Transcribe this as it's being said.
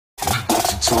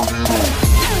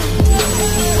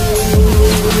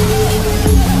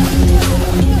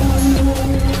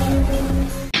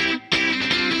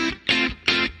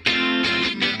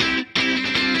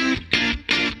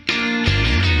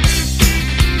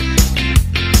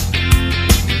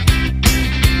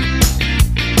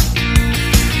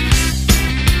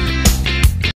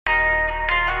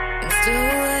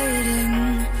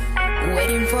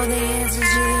Waiting for the answers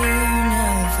to the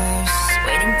universe.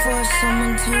 Waiting for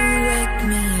someone to wake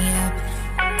me up.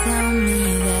 Tell me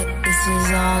that this is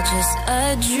all just a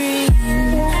dream.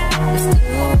 I'm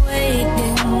still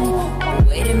waiting.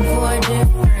 Waiting for a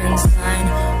different sign.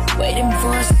 Waiting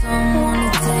for someone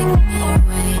to take me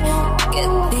away.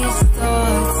 Get these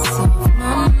thoughts off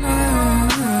my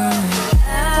mind.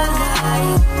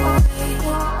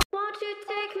 Won't you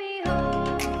take me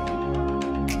home?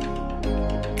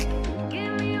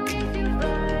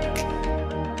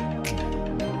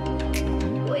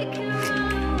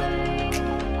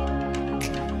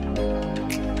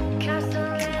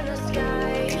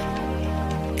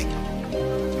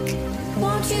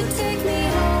 Won't you take me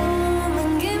home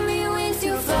and give me wings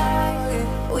to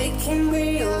fly? We can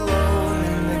be alone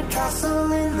in the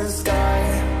castle in the sky.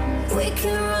 We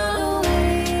can run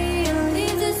away and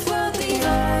leave this world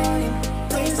behind.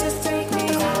 Please just take me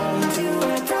home to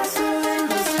a castle in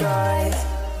the sky.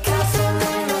 Castle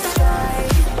in the sky.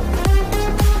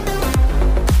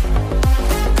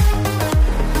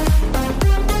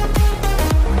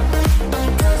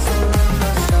 Castle in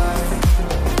the sky.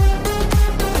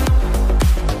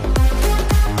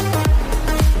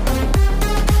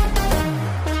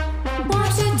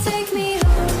 Won't you take me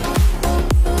home?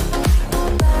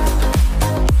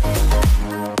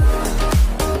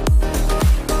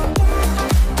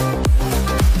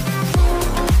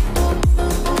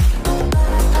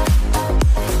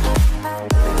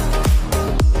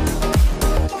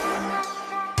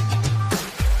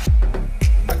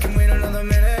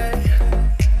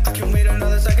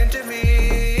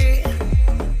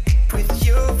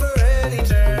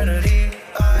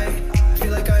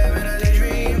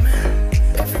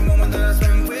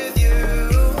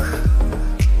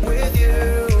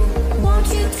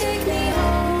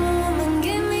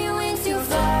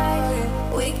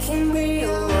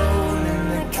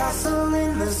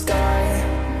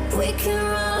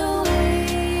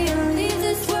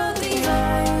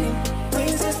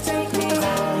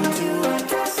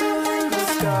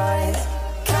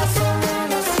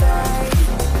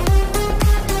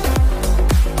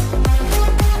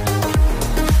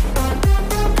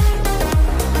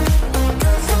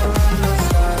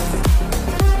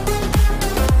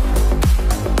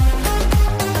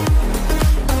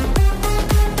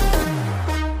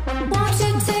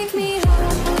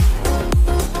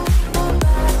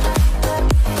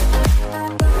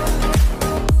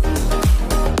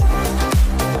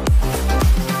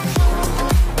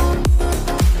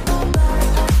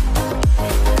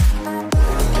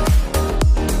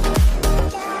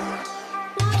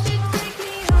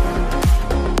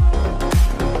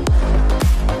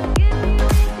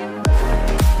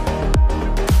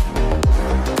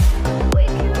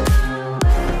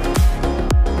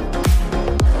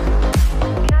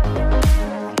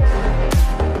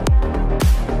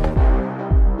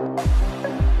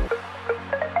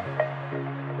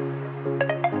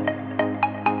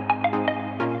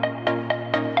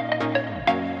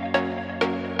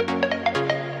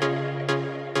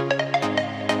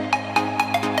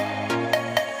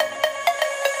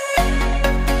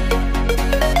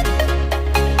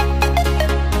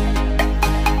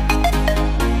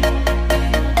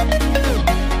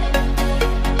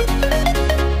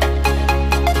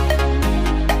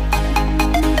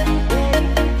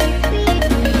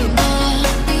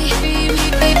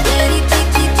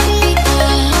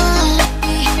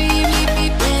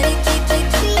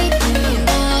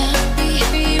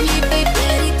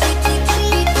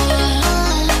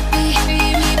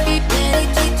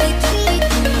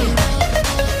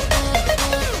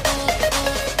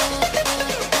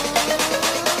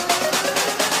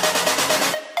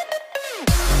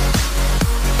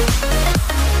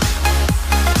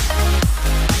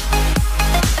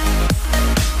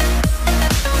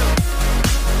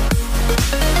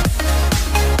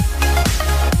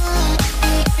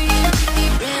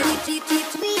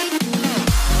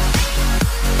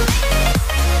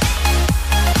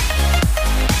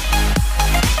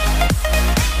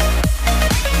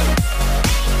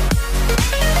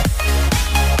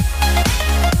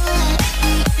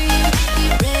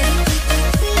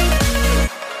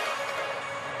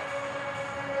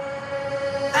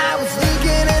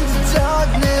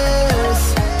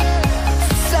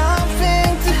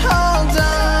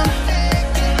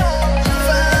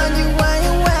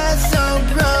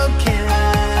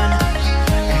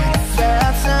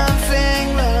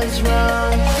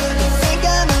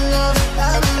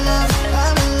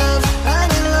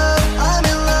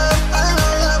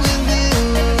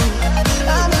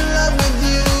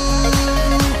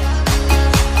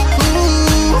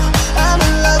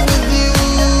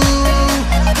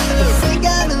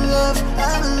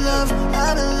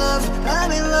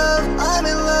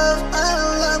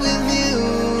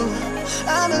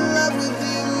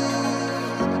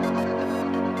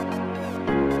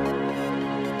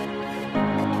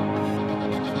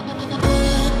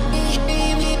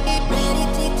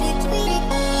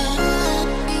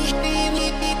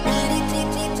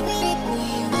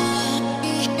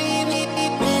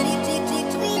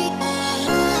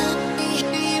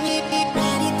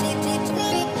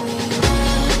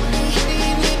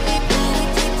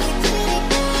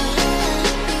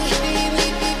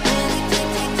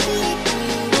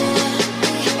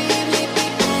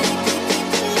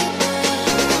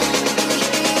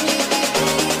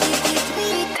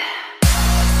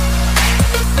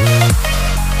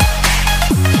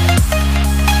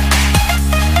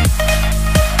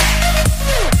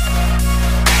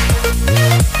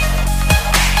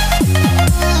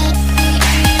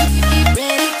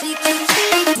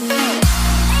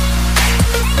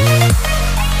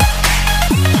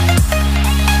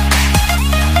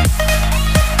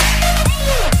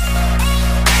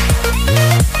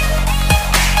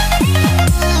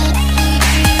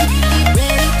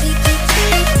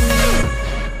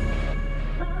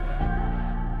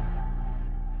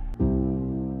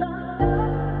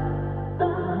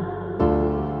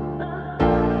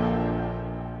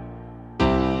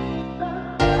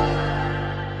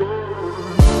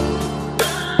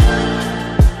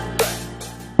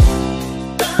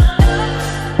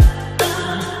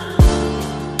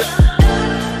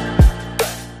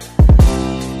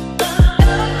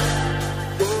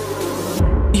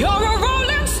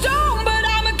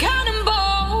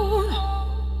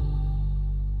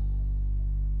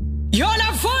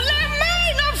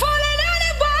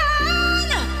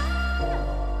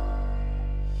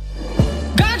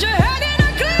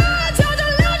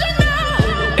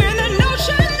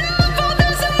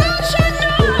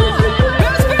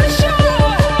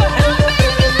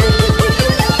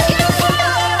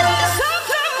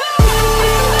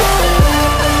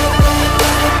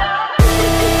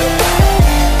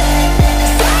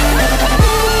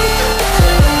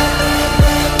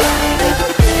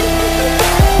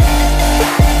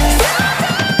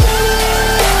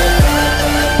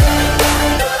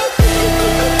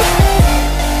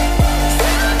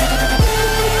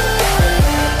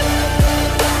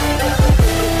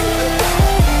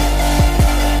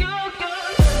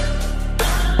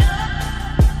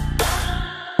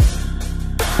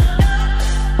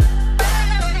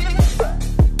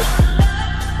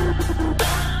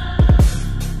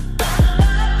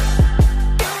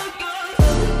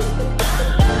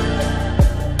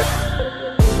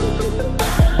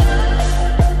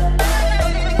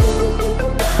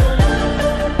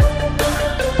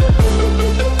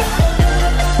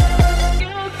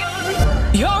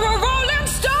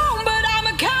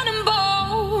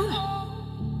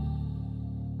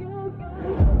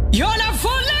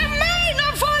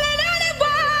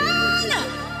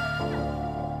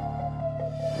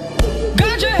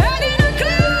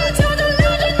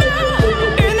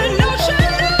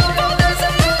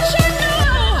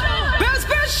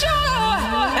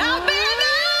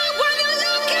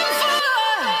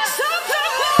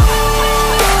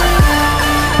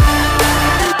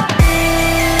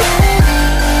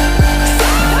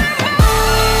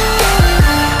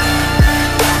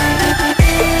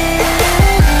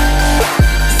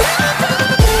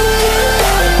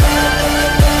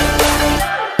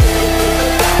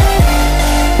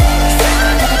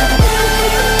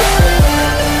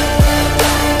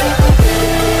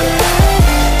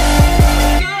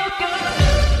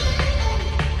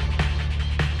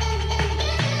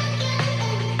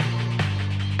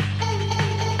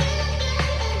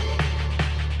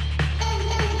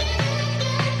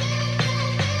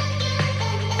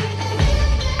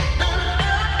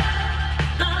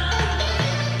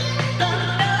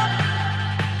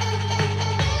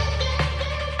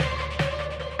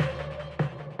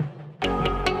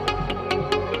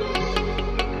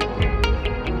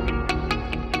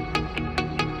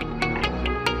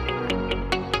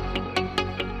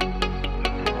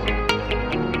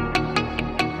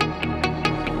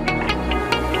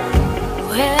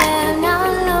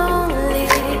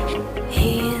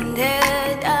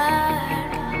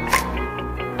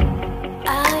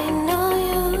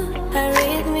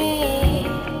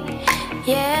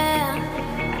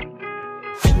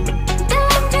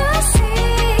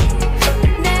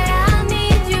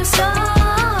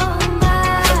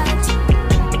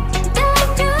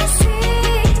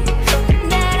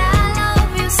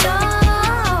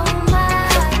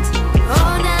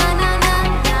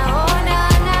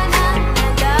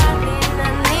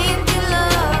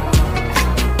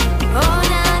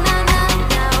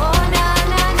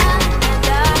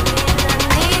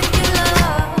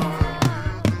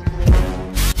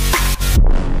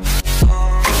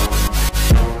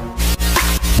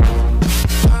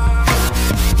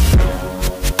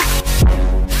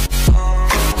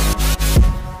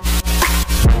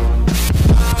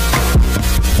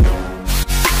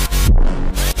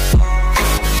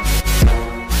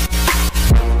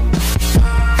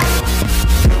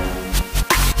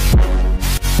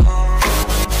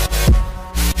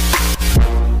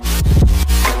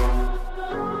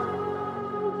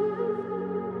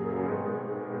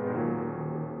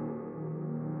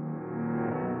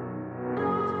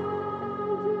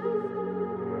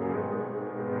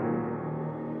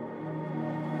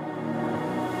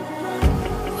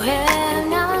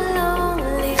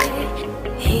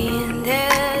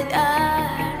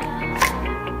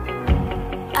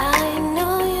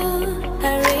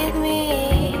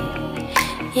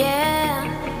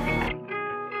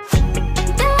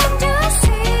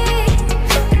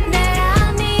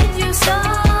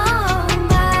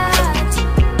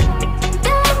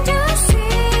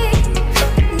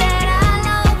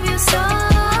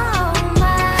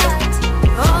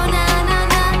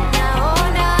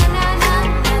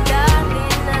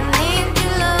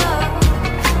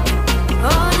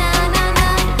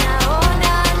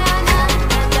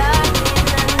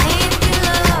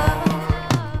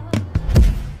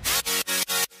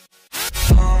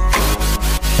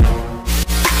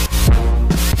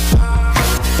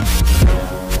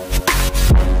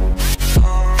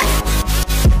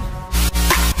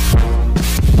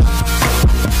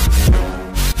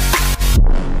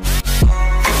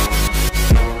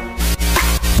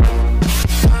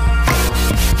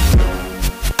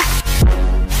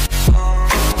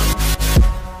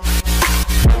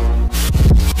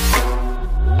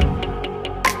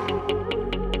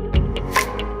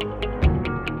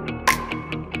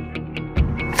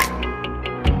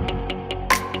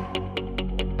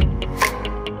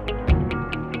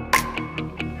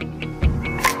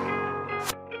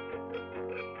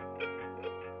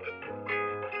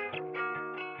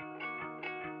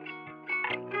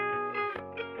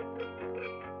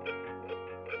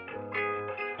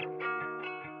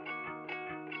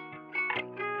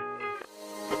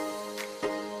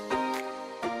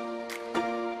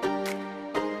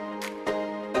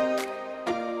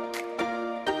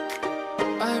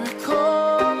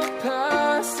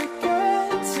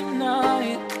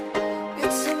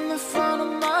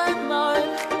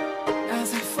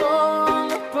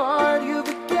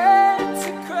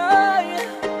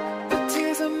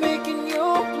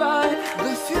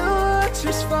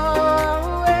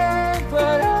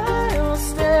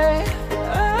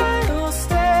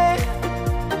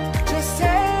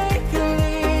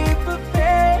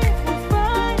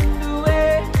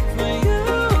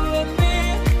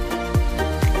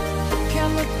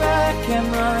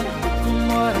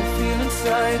 feel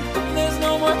inside. There's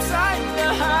no more time to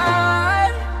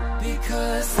hide,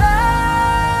 because I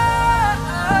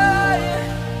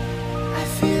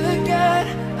feel again,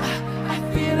 I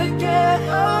feel again.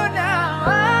 Oh, now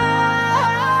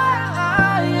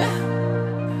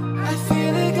I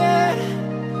feel again.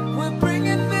 We're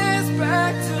bringing this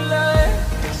back to life.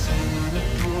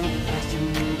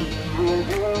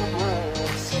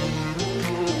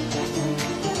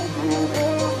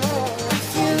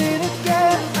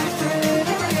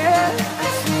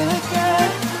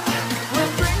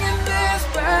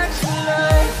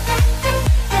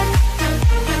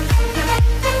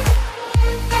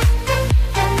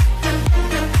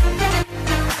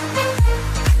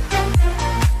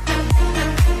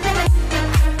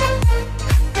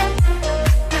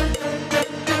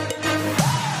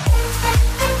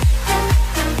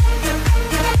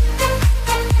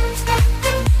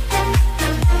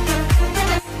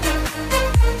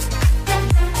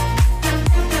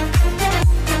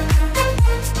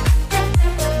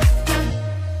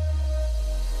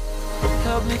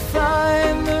 Help me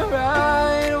find the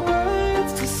right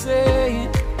words to say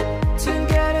to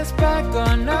get us back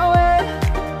on our way.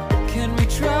 Can we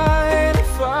try to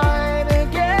fight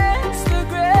against the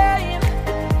grain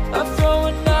of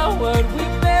throwing out what we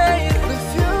made? The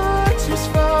future's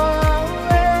far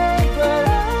away, but I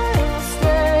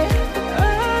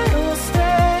will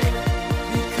stay,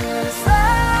 because I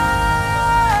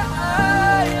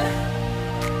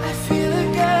feel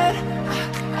again,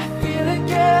 I feel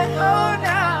again. Oh,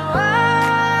 now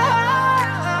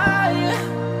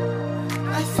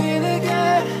I feel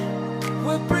again.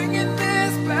 We're bringing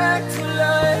this back to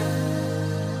life.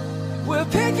 We're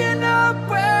picking up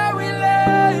where we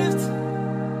left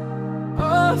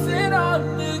off and on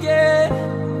again.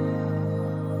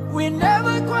 We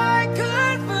never quite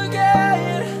could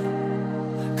forget,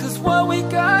 'cause what we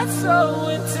got so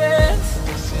intense.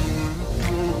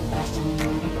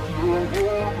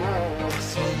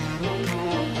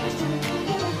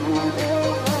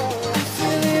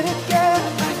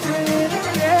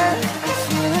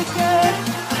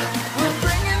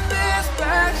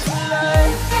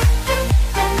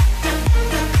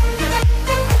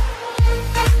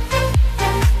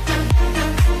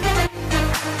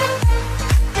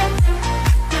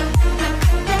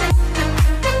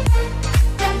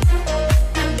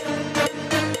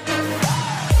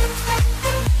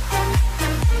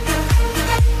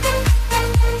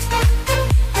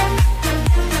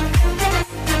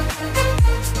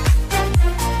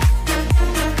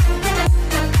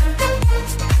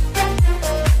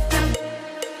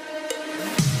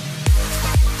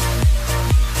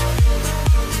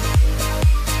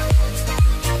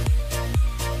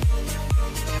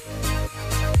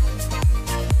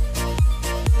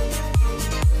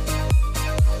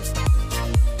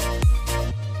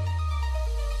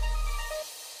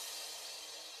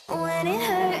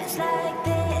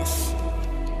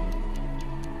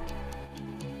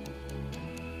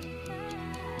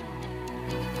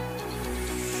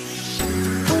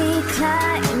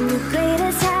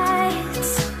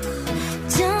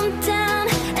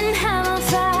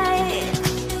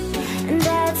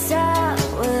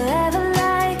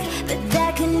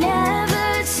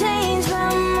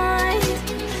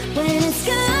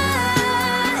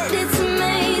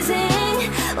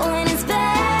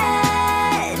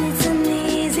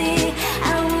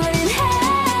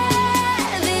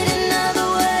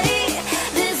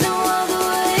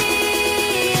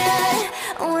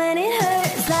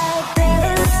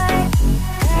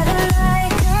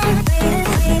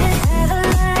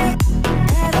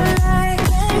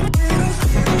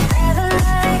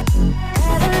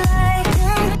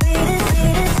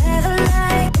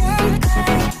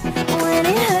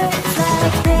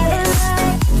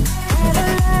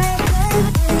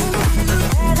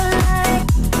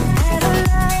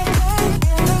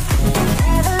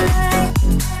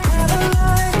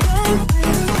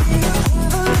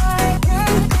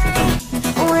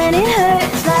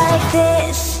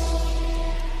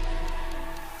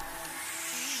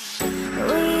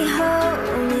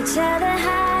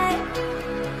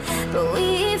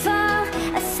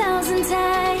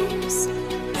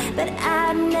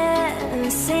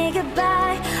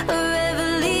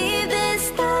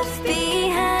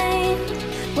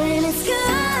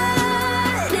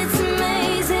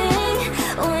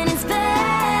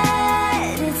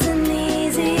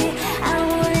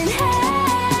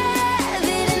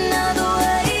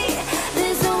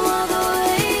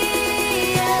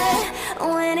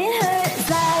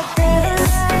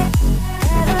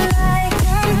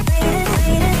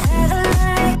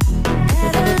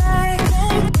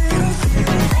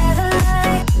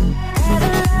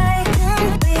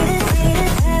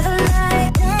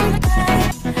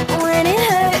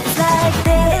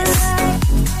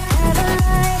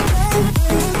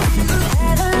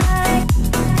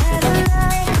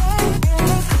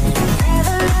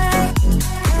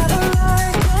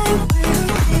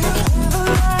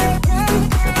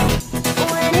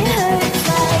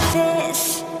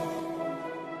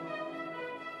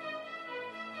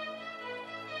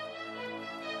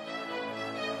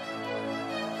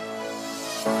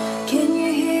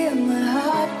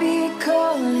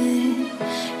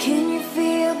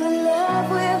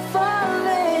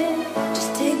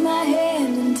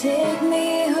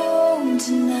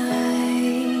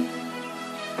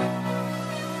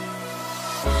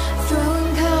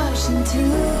 into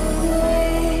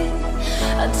it.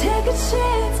 I'll take a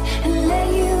chance and let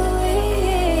you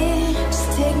in.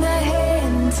 Just take my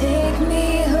hand and take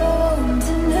me home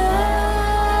tonight.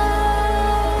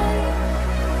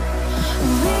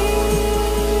 We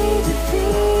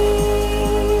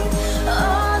defeat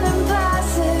all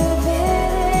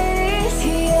impossibilities.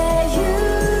 Yeah, you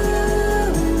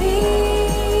and me.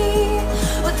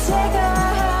 We'll take our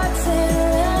hearts and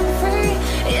run free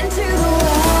into the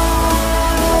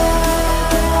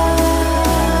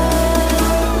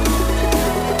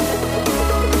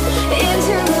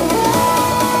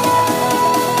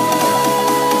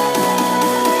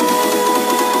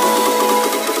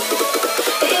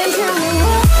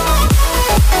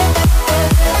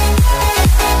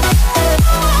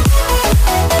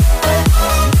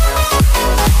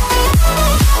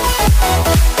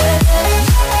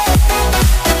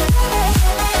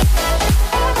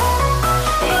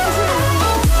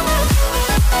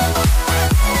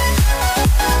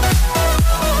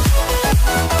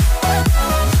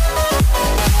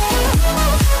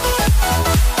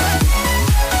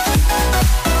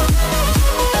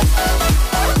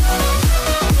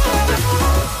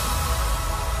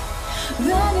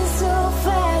running so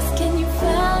fast, can you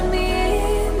find me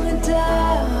in the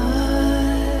dark?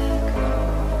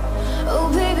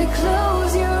 Oh baby,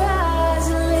 close your eyes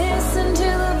and listen to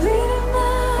the beat of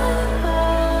my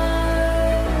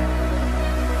heart.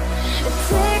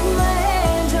 Take my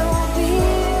hand, don't be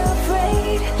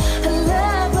afraid. A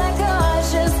love like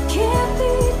ours just can't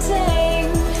be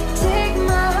tamed. Take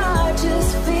my heart,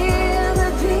 just feel the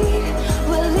beat.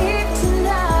 We'll leave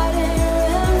tonight and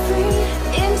run free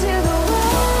into the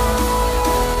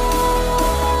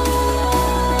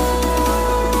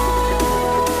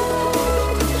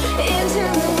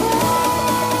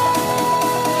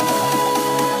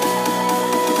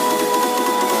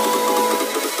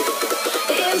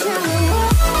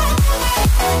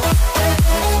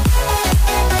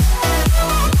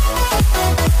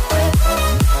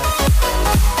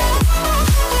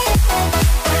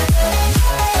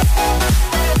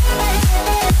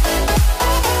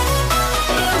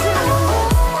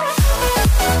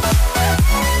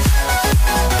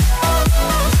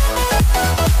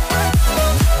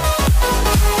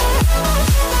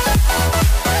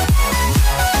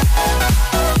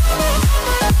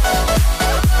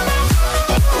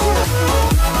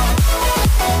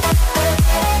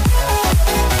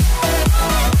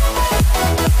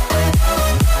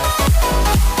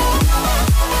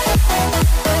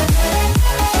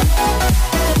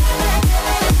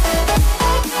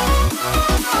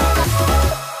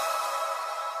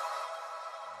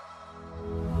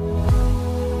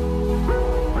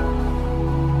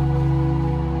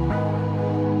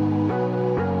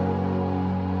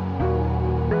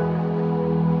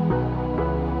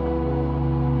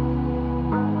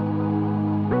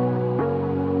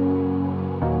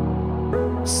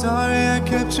Sorry I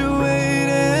kept you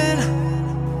waiting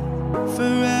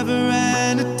forever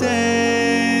and a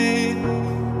day.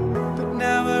 But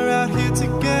now we're out here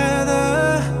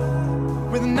together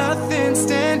with nothing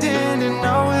standing in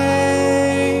our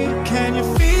way. Can you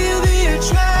feel the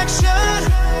attraction?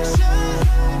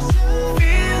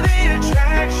 Feel the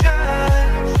attraction.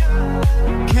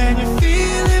 Can you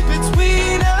feel it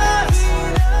between us?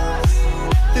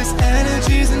 This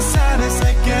energy's inside us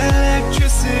like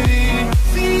electricity.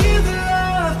 Feel the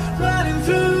love running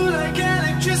through like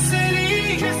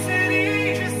electricity.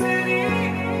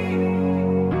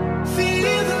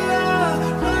 Feel the love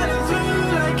running through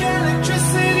like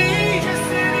electricity.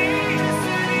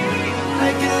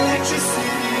 Like electricity.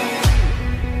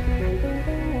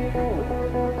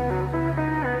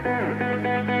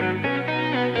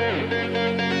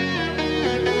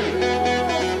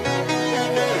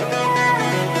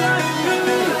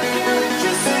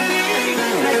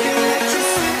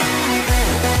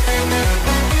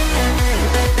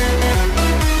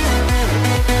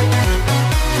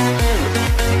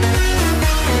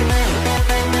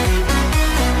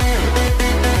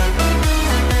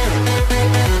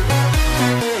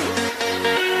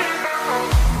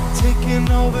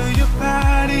 Over your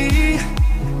body,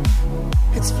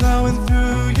 it's flowing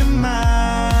through your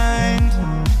mind.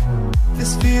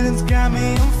 This feeling's got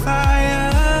me on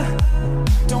fire.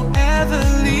 Don't ever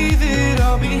leave it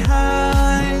all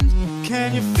behind.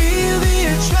 Can you feel the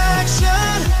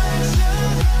attraction?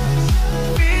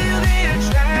 Feel the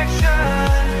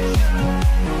attraction.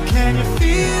 Can you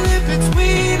feel it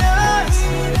between us?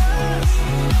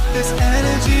 This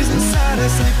energy's inside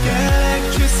us like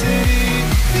electricity.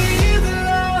 Feel the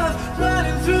love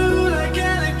running through like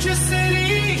electricity.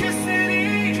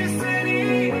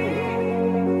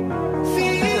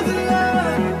 Feel the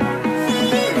love.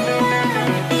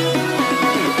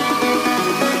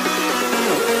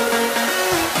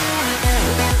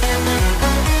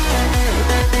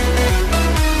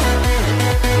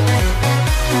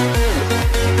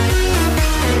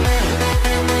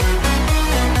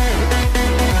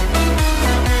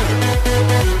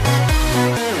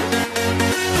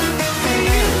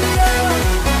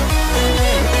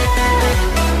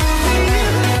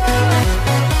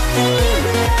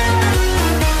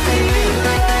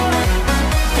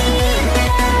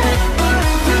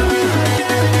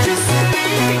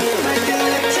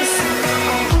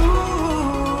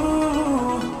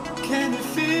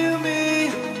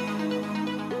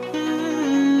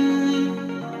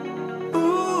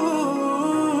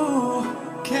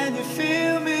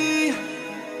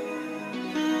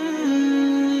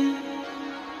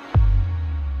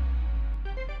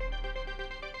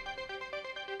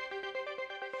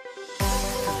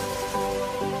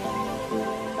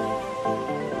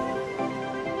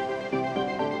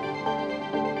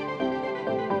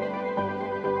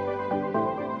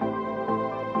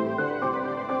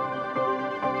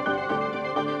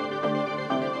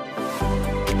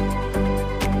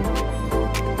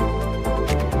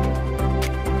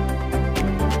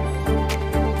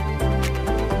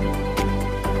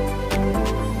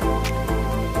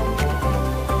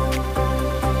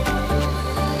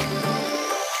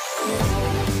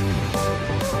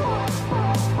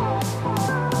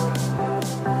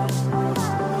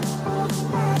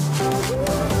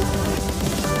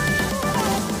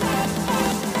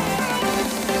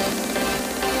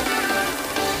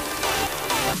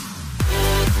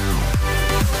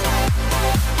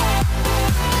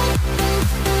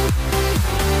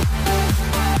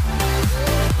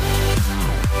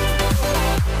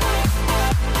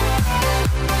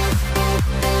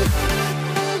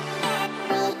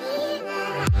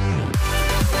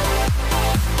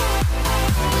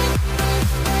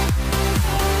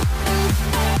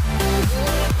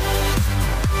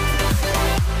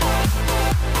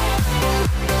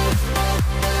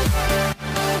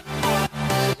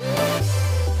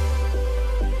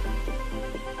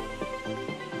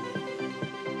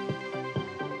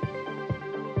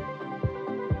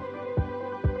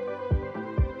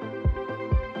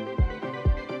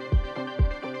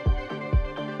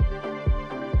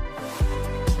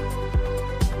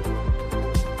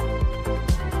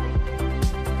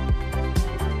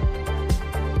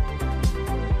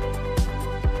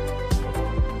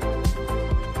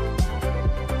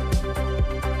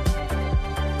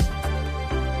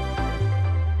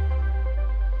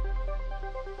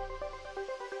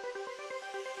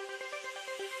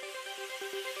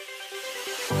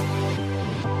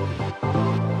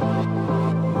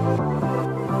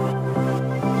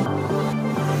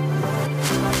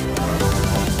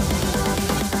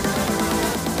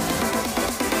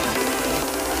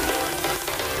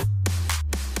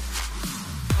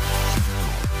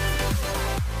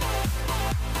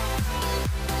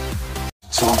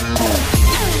 turn it on.